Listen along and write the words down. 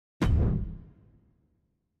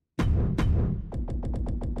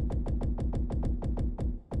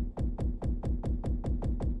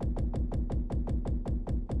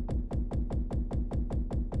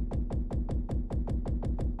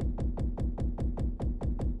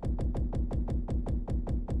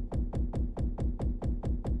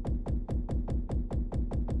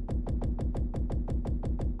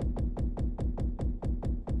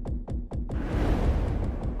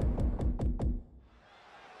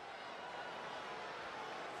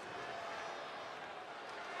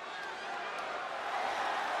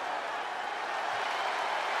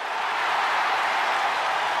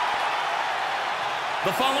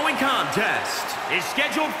The following contest is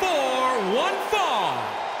scheduled for one fall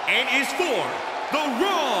and is for the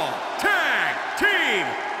Raw Tag Team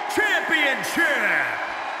Championship.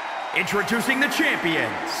 Introducing the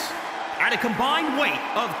champions. At a combined weight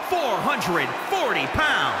of 440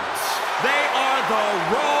 pounds, they are the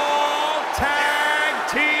Raw Tag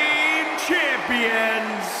Team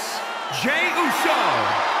Champions, Jey Uso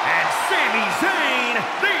and Sami Zayn,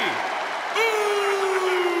 the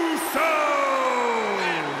Usos.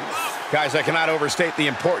 Guys, I cannot overstate the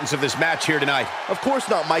importance of this match here tonight. Of course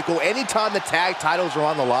not, Michael. Anytime the tag titles are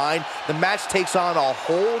on the line, the match takes on a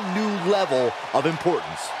whole new level of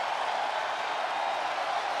importance.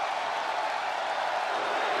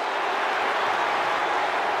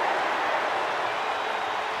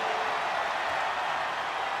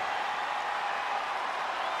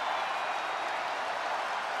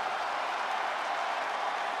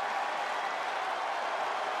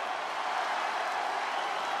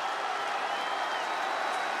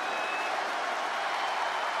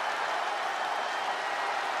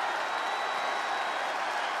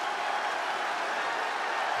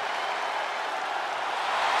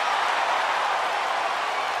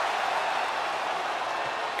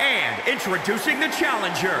 And introducing the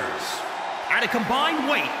challengers. At a combined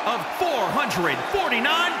weight of 449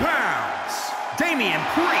 pounds, Damian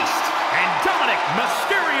Priest and Dominic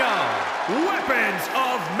Mysterio, weapons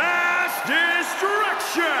of mass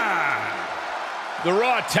destruction. The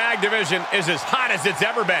Raw Tag Division is as hot as it's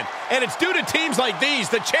ever been, and it's due to teams like these,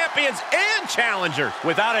 the champions and challengers.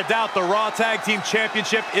 Without a doubt, the Raw Tag Team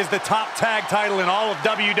Championship is the top tag title in all of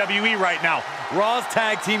WWE right now. Raw's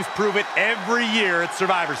tag teams prove it every year at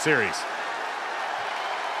Survivor Series.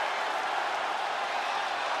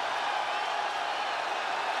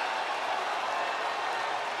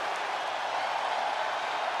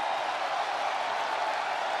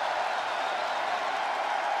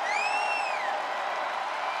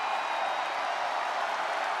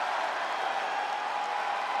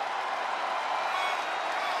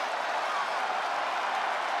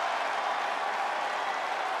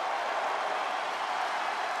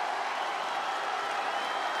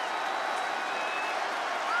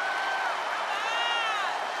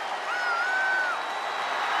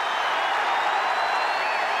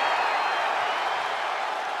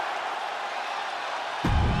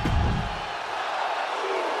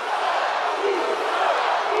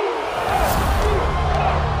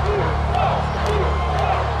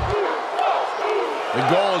 The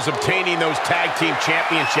goal is obtaining those tag team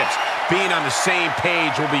championships. Being on the same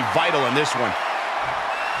page will be vital in this one.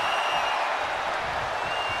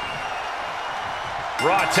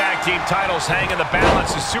 Raw tag team titles hang in the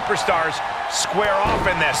balance as superstars square off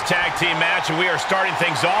in this tag team match, and we are starting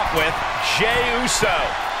things off with Jey Uso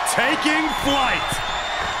taking flight.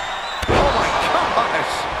 Oh my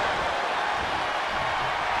gosh!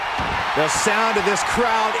 The sound of this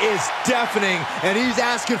crowd is deafening, and he's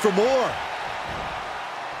asking for more.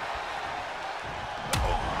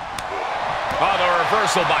 Oh, the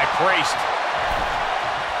reversal by Priest.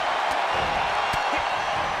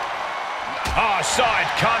 Oh, saw it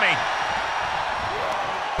coming.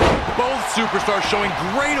 Both superstars showing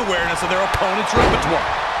great awareness of their opponent's repertoire.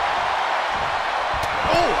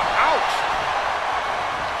 Oh, ouch!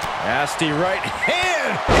 Nasty right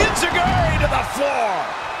hand. Enziguri to the floor.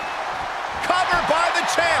 Covered by the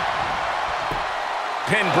champ.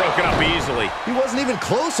 Pin broken up easily. He wasn't even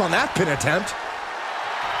close on that pin attempt.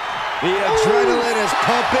 The adrenaline is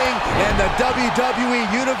pumping, and the WWE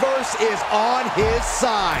Universe is on his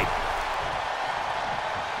side.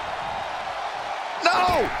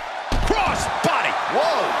 No! Cross body.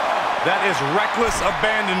 Whoa! That is reckless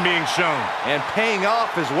abandon being shown. And paying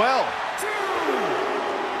off as well.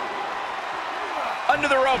 Under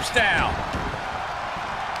the ropes now.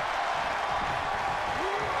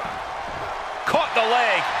 Caught the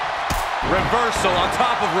leg. Reversal on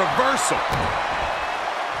top of reversal.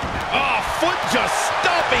 Oh, foot just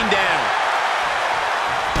stomping down.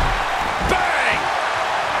 Bang!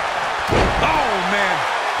 Oh, man.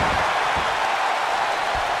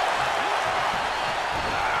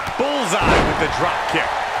 Bullseye with the drop kick.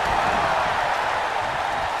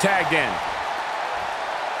 Tagged in.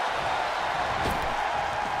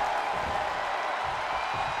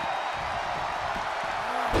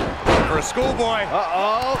 For a schoolboy.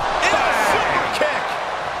 Uh-oh. Super kick.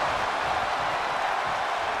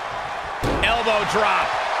 Elbow drop.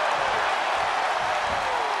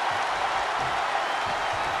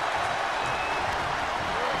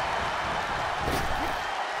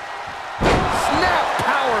 Snap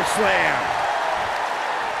power slam.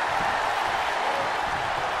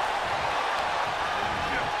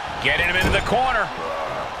 Getting him into the corner.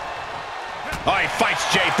 Oh, he fights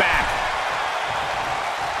Jay back.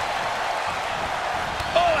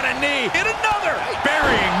 Oh, and a knee. And another.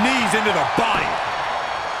 Burying knees into the body.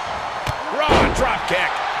 Raw drop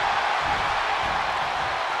kick.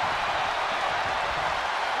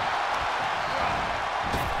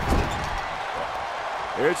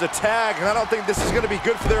 Here's a tag, and I don't think this is going to be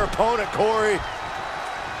good for their opponent, Corey.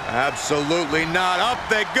 Absolutely not. Up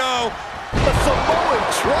they go. The Samoan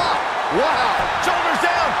drop. Wow. Shoulders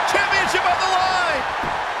down. Championship on the line.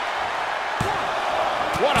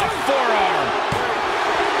 What a forearm.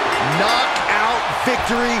 Knockout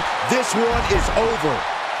victory. This one is over.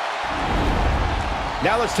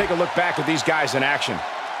 Now let's take a look back at these guys in action.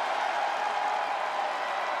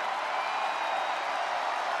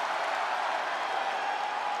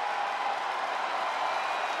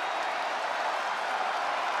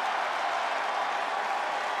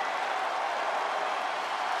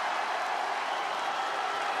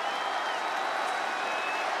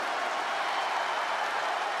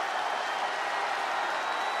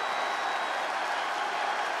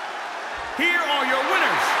 Here are your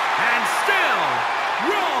winners, and still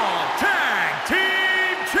Raw Tag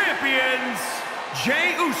Team Champions,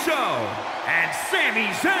 Jey Uso and Sami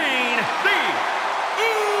Zayn, the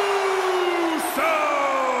Usos.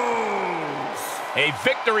 A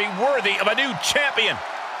victory worthy of a new champion.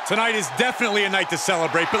 Tonight is definitely a night to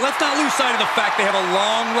celebrate, but let's not lose sight of the fact they have a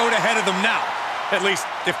long road ahead of them now. At least,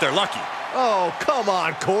 if they're lucky. Oh, come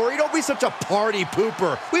on, Corey. Don't be such a party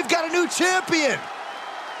pooper. We've got a new champion.